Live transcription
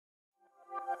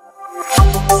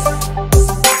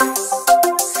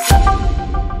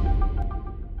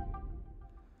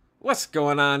What's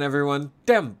going on, everyone?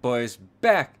 Dem Boys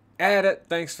back at it.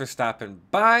 Thanks for stopping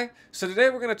by. So today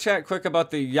we're going to chat quick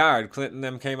about the yard. Clint and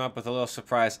them came up with a little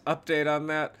surprise update on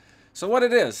that. So what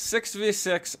it is,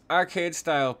 6v6 arcade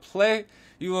style play.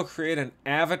 You will create an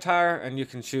avatar and you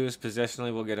can choose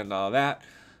positionally. We'll get into all that.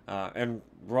 And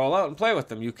roll out and play with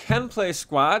them. You can play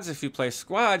squads. If you play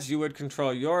squads, you would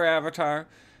control your avatar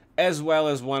as well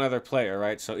as one other player,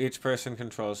 right? So each person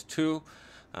controls two.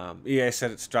 EA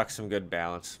said it struck some good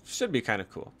balance. Should be kind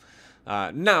of cool.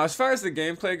 Now, as far as the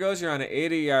gameplay goes, you're on an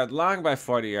 80-yard long by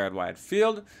 40-yard wide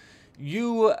field.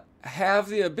 You have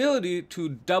the ability to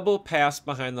double pass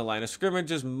behind the line of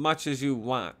scrimmage as much as you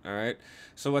want, all right?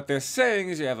 So what they're saying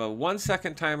is you have a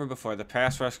 1-second timer before the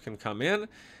pass rush can come in,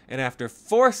 and after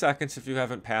 4 seconds, if you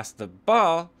haven't passed the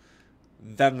ball,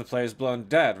 then the play is blown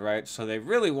dead, right? So they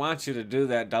really want you to do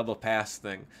that double pass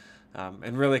thing.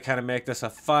 And really kind of make this a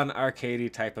fun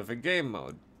arcadey type of a game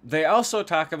mode. They also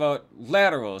talk about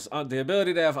laterals, the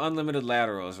ability to have unlimited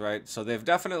laterals, right? So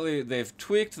they've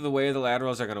tweaked the way the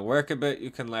laterals are going to work a bit. You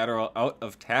can lateral out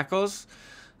of tackles.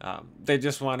 They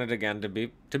just want it again to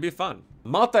be fun.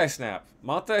 Multi-snap.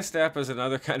 Multi-snap is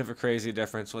another kind of a crazy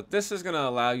difference. What this is going to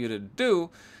allow you to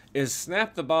do is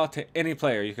snap the ball to any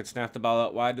player. You could snap the ball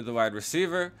out wide to the wide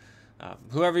receiver.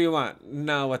 Whoever you want.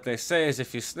 Now, what they say is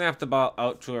if you snap the ball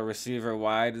out to a receiver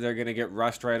wide, they're going to get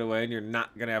rushed right away, and you're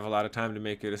not going to have a lot of time to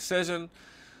make your decision.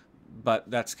 But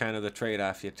that's kind of the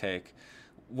trade-off you take.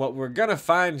 What we're going to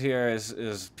find here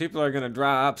is people are going to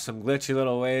draw up some glitchy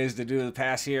little ways to do the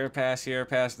pass here, pass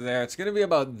there. It's going to be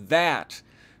about that,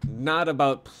 not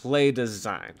about play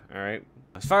design, all right?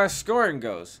 As far as scoring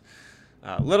goes,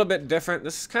 a little bit different.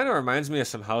 This kind of reminds me of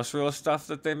some house rule stuff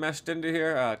that they meshed into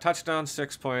here. Touchdown,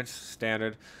 6 points,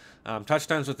 standard.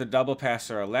 Touchdowns with a double pass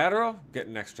or a lateral, get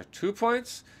an extra 2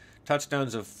 points.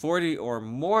 Touchdowns of 40 or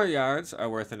more yards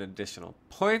are worth an additional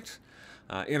point.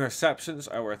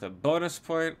 Interceptions are worth a bonus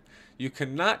point. You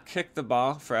cannot kick the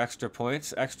ball for extra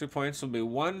points. Extra points will be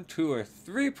 1, 2, or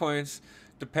 3 points,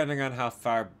 depending on how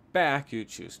far back you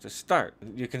choose to start.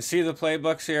 You can see the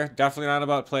playbooks here. Definitely not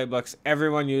about playbooks.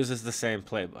 Everyone uses the same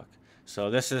playbook. So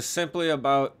this is simply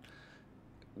about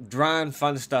drawing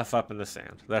fun stuff up in the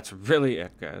sand. That's really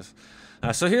it, guys.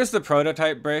 So here's the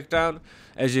prototype breakdown.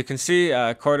 As you can see,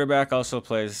 quarterback also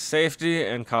plays safety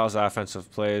and calls offensive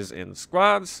plays in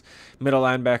squads. Middle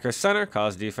linebacker center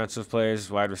calls defensive plays,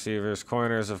 wide receivers,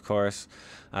 corners, of course.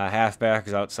 Halfback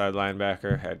is outside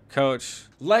linebacker, head coach.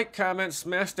 Like, comment,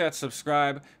 smash that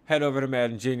subscribe. Head over to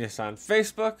Madden Genius on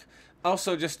Facebook.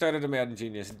 Also just started a Madden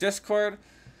Genius Discord.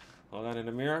 Hold on in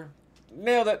the mirror.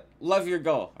 Nailed it. Love your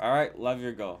goal. All right, love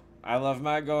your goal. I love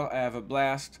my goal. I have a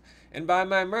blast. And buy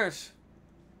my merch.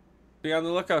 Be on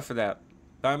the lookout for that.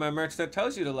 Buy my merch that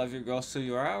tells you to love your goal so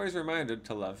you are always reminded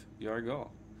to love your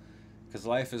goal. Because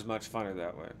life is much funner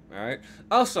that way, all right?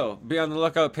 Also, be on the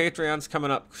lookout. Patreon's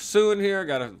coming up soon here.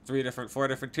 Got 4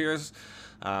 different tiers.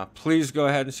 Please go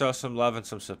ahead and show some love and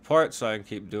some support so I can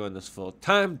keep doing this full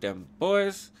time. Dem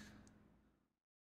boys.